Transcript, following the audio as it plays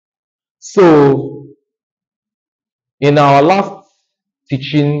So in our last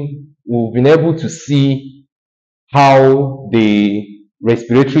teaching, we've been able to see how the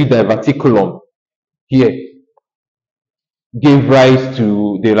respiratory diverticulum here gave rise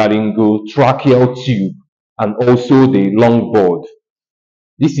to the laryngotracheal tube and also the lung board.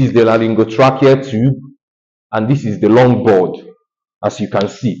 This is the laryngotracheal tube and this is the lung board, as you can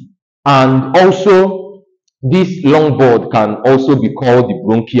see. And also, this lung board can also be called the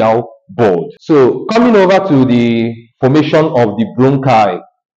bronchial board. So coming over to the formation of the bronchi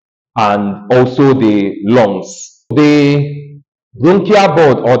and also the lungs. The bronchial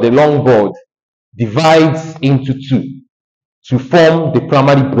board or the lung board divides into two to form the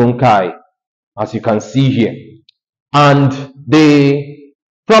primary bronchi, as you can see here. And the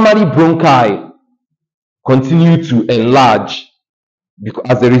primary bronchi continue to enlarge because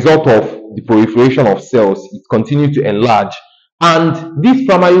as a result of the proliferation of cells, it continues to enlarge. And these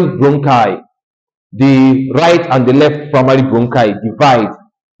primary bronchi, the right and the left primary bronchi divide.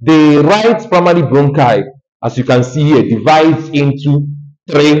 The right primary bronchi, as you can see here, divides into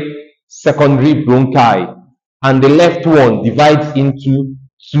 3 secondary bronchi, and the left one divides into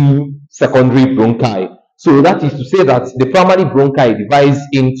 2 secondary bronchi. So that is to say that the primary bronchi divides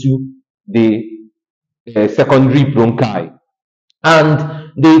into the secondary bronchi, and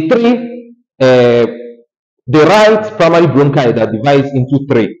the right primary bronchi that divides into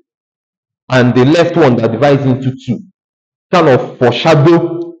 3 and the left one that divides into 2 kind of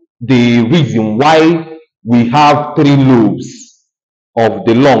foreshadow the reason why we have 3 lobes of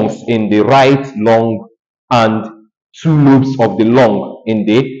the lungs in the right lung and 2 lobes of the lung in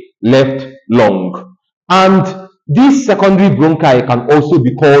the left lung. And this secondary bronchi can also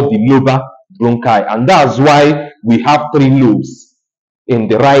be called the lobar bronchi, and that's why we have 3 lobes in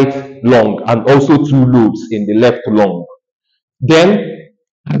the right lung and also 2 lobes in the left lung. Then,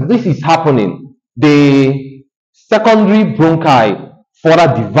 as this is happening, the secondary bronchi further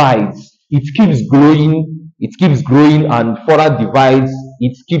divides. It keeps growing and further divides.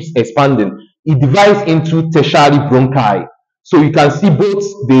 It keeps expanding. It divides into tertiary bronchi. So you can see both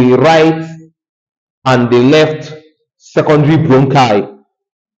the right and the left secondary bronchi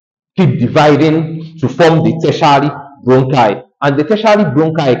keep dividing to form the tertiary bronchi. And the tertiary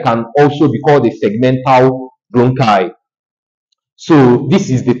bronchi can also be called the segmental bronchi. So this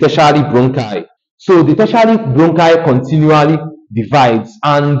is the tertiary bronchi. So the tertiary bronchi continually divides,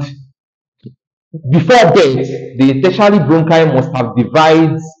 and before birth, the tertiary bronchi must have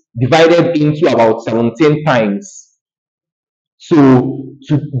divided into about 17 times. So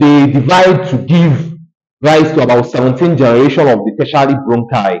they divide to give rise to about 17 generations of the tertiary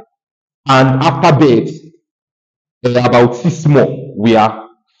bronchi, and after birth, about 6 more were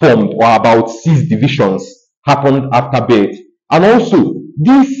formed, or about 6 divisions happened after birth. And also,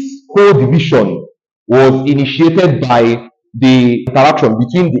 this whole division was initiated by the interaction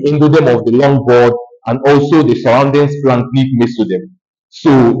between the endodome of the lung board and also the surrounding splanchnic mesodome.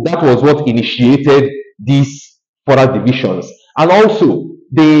 So that was what initiated these further divisions. And also,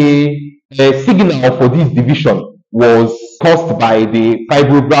 the signal for this division was caused by the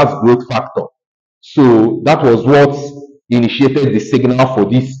fibroblast growth factor. So that was what initiated the signal for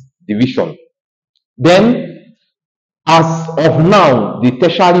this division. Then, as of now, the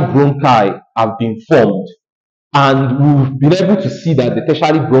tertiary bronchi have been formed, and we've been able to see that the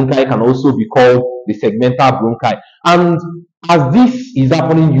tertiary bronchi can also be called the segmental bronchi. And as this is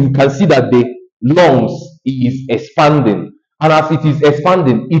happening, you can see that the lungs is expanding, and as it is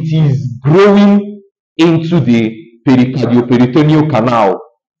expanding, it is growing into the pericardio-peritoneal canal.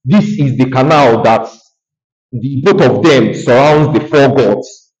 This is the canal that both of them surrounds the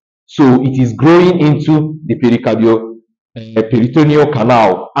foreguts. So it is growing into the peritoneal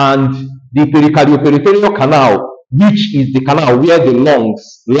canal, and the pericardio-peritoneal canal, which is the canal where the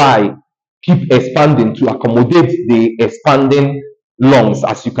lungs lie, keep expanding to accommodate the expanding lungs,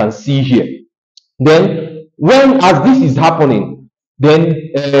 as you can see here. Then, as this is happening,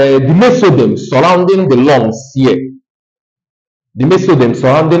 then the mesodome surrounding the lungs here, the mesodome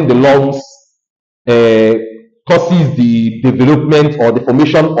surrounding the lungs causes the development or the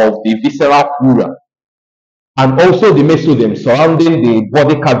formation of the visceral pleura, and also the mesodome surrounding the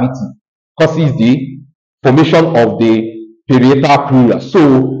body cavity causes the formation of the parietal pleura.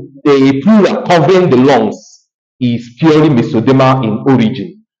 So the pleura covering the lungs is purely mesodermal in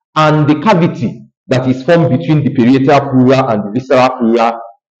origin, and the cavity that is formed between the parietal pleura and the visceral pleura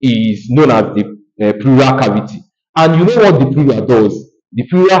is known as the pleural cavity. And you know what the pleura does? The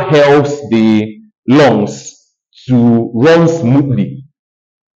pleura helps the lungs to run smoothly.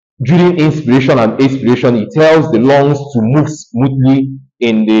 During inspiration and expiration, it helps the lungs to move smoothly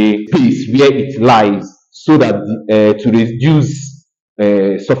in the space where it lies, so that to reduce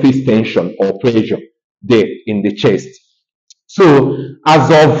surface tension or pressure there in the chest. So as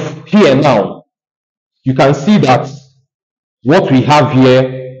of here now, you can see that what we have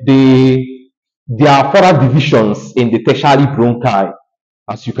here, there are further divisions in the tertiary bronchi,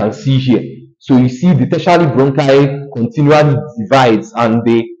 as you can see here. So you see the tertiary bronchi continually divides and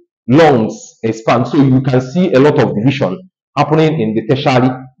the lungs expand. So you can see a lot of division happening in the tertiary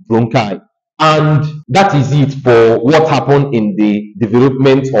bronchi. And that is it for what happened in the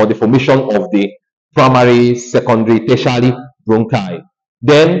development or the formation of the primary, secondary, tertiary bronchi.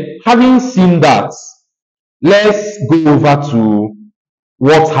 Then, having seen that, let's go over to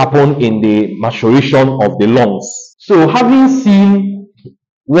what happened in the maturation of the lungs. So, having seen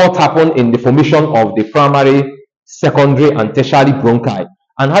what happened in the formation of the primary, secondary, and tertiary bronchi,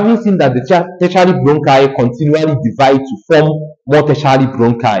 and having seen that the tertiary bronchi continually divide to form more tertiary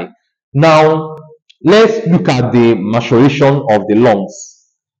bronchi, now let's look at the maturation of the lungs.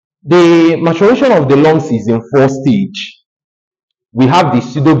 The maturation of the lungs is in 4 stages. We have the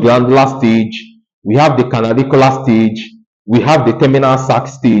pseudoglandular stage, we have the canalicular stage, we have the terminal sac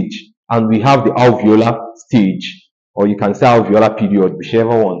stage, and we have the alveolar stage, or you can say alveolar period,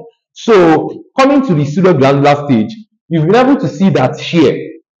 whichever one. So, coming to the pseudoglandular stage, you've been able to see that here,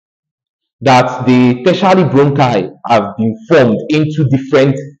 that the tertiary bronchi have been formed into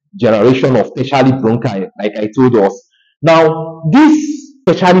different generation of tertiary bronchi, like I told us. Now, these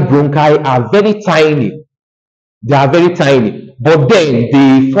tertiary bronchi are very tiny. They are very tiny, but then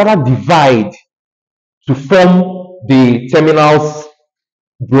they further divide to form the terminal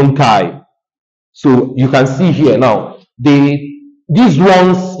bronchi. So you can see here now, these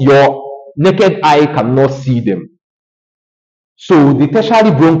ones, your naked eye cannot see them. So the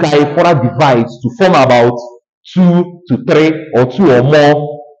tertiary bronchi further divides to form about 2 to 3 or 2 or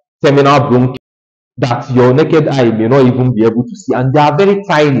more terminal bronchi that your naked eye may not even be able to see, and they are very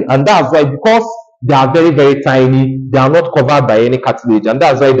tiny, and that's why, because they are very, very tiny, they are not covered by any cartilage, and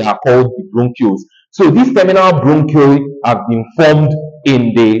that's why they are called the bronchioles. So these terminal bronchi have been formed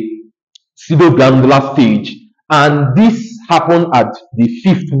in the pseudoglandular stage, and this happened at the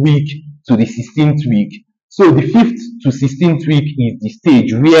 5th week to the 16th week. So the 5th to 16th week is the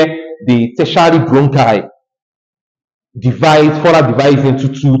stage where the tertiary bronchi further divides into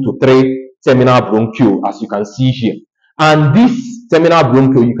 2 to 3 terminal bronchiole, as you can see here. And this terminal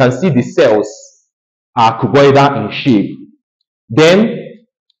bronchiole, you can see the cells are cuboidal in shape. Then,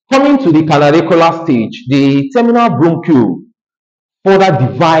 coming to the canalicular stage, the terminal bronchiole further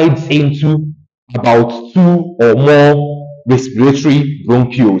divides into about 2 or more respiratory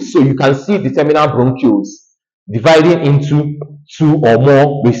bronchioles. So you can see the terminal bronchioles dividing into 2 or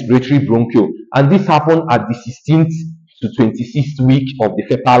more respiratory bronchioles. And this happened at the 16th to 26th week of the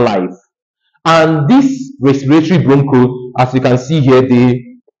fetal life. And this respiratory bronchiole, as you can see here,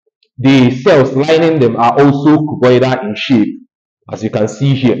 the cells lining them are also cuboidal in shape, as you can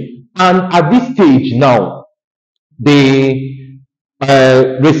see here. And at this stage now, the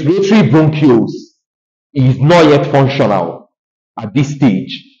respiratory bronchioles is not yet functional at this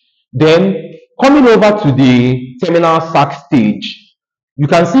stage. Then, coming over to the terminal sac stage, you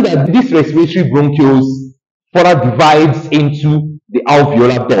can see that this respiratory bronchioles further divides into the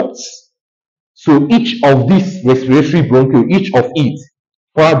alveolar ducts. So each of these respiratory bronchioles, each of it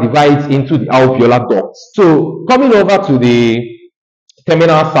further divides into the alveolar ducts. So coming over to the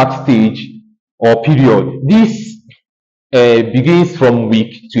terminal sac stage or period, this begins from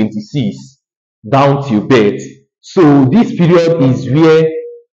week 26 down till birth. So this period is where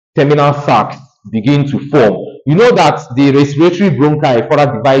terminal sacs begin to form. You know that the respiratory bronchi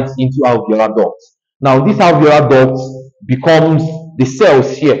further divides into alveolar ducts. Now this alveolar ducts becomes the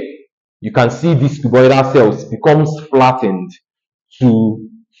cells here. You can see these cuboidal cells becomes flattened to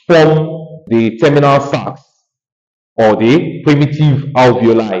form the terminal sacs or the primitive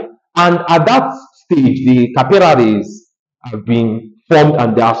alveoli. And at that stage, the capillaries have been formed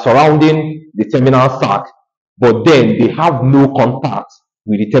and they are surrounding the terminal sac, but then they have no contact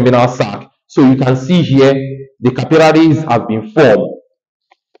with the terminal sac. So you can see here, the capillaries have been formed,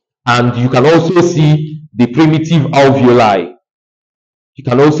 and you can also see the primitive alveoli. You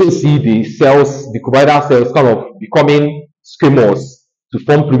can also see the cells, the cuboidal cells kind of becoming squamous to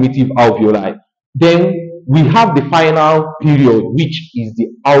form primitive alveoli. Then we have the final period, which is the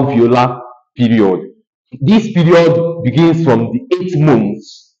alveolar period. This period begins from the 8th month.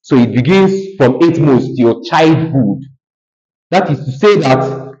 So it begins from 8 months till childhood. That is to say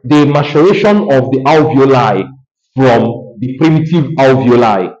that the maturation of the alveoli from the primitive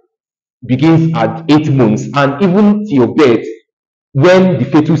alveoli begins at 8 months, and even till birth, when the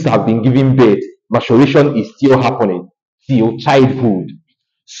fetus have been given birth, maturation is still happening till childhood.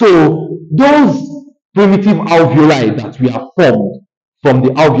 So those primitive alveoli that we have formed from the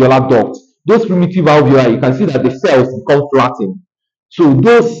alveolar duct, those primitive alveoli, you can see that the cells become flattened. So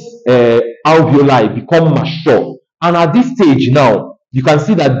those alveoli become mature. And at this stage now, you can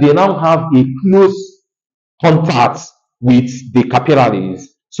see that they now have a close contact with the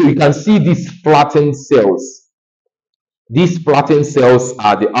capillaries. So you can see these flattened cells. These flattened cells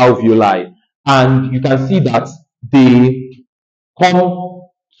are the alveoli. And you can see that they come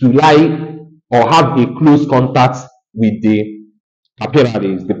to lie or have a close contact with the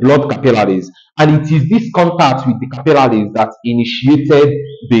capillaries, the blood capillaries. And it is this contact with the capillaries that initiated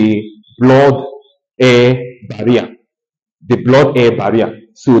the blood air barrier. The blood air barrier.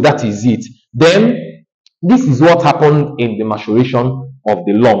 So that is it. Then this is what happened in the maturation of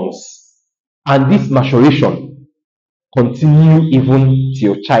the lungs. And this maturation continue even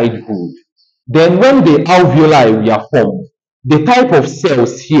till childhood. Then when the alveoli were formed, the type of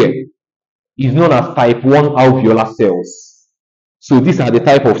cells here is known as type 1 alveolar cells. So these are the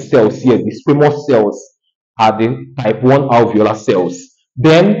type of cells here. The squamous cells are the type 1 alveolar cells.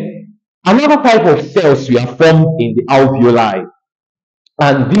 Then another type of cells were formed in the alveoli,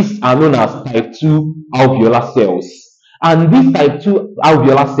 and these are known as type 2 alveolar cells. And these type 2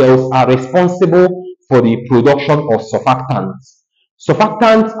 alveolar cells are responsible for the production of surfactants.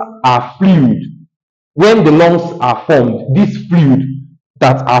 Surfactants are fluid. When the lungs are formed, this fluid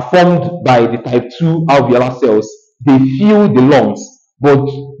that are formed by the type 2 alveolar cells, they fill the lungs. But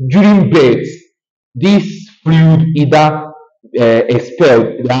during birth, this fluid either they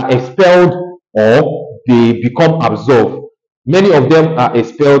are expelled or they become absorbed. Many of them are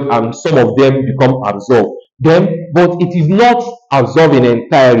expelled and some of them become absorbed. Then, but it is not absorbed in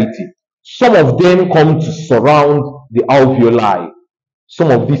entirety. Some of them come to surround the alveoli.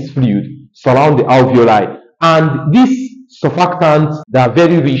 Some of this fluid surround the alveoli. And these surfactants, they are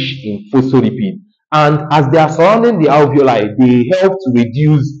very rich in phospholipid. And as they are surrounding the alveoli, they help to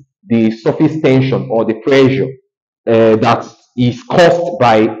reduce the surface tension or the pressure that is caused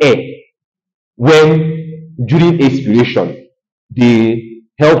by air when during expiration. They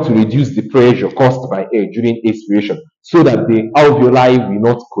help to reduce the pressure caused by air during expiration so that the alveoli will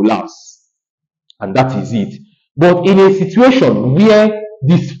not collapse. And that is it. But in a situation where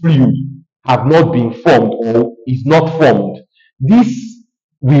this fluid have not been formed or is not formed, this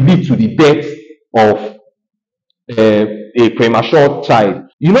will lead to the death of a premature child.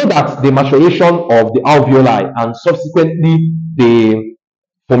 You know that the maturation of the alveoli and subsequently the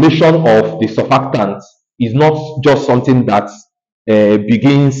formation of the surfactants is not just something that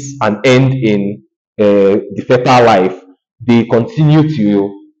begins and ends in the fetal life. They continue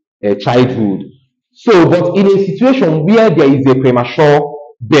to childhood. So, but in a situation where there is a premature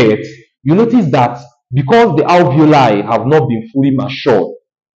birth, you notice that because the alveoli have not been fully matured,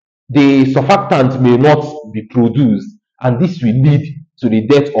 the surfactant may not be produced, and this will lead to the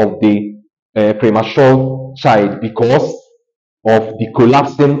death of the premature child because of the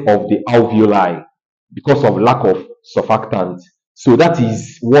collapsing of the alveoli, because of lack of surfactant. So that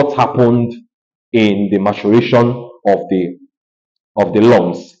is what happened in the maturation of the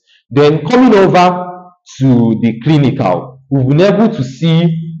lungs. Then coming over to the clinical, we've been able to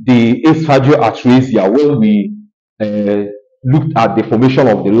see the esophageal when we looked at the formation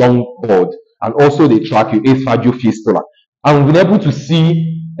of the lung bud and also the tracheoesophageal fistula. And we've been able to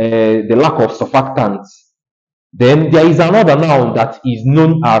see the lack of surfactants. Then there is another now that is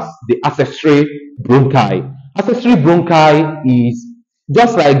known as the accessory bronchi. Accessory bronchi is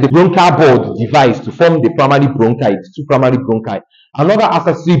just like the bronchial bud device to form the primary bronchi, the two primary bronchi. Another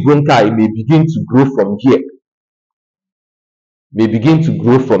accessory bronchi may begin to grow from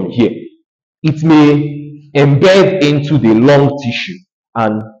here. It may embed into the lung tissue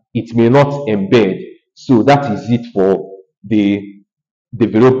and it may not embed. So that is it for the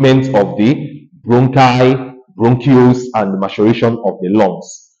development of the bronchi, bronchioles, and the maturation of the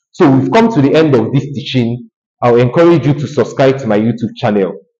lungs. So we've come to the end of this teaching. I'll encourage you to subscribe to my YouTube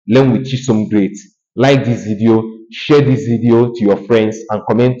channel, Learn with Chisom Great. Like this video, share this video to your friends, and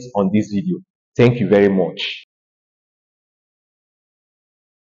comment on this video. Thank you very much.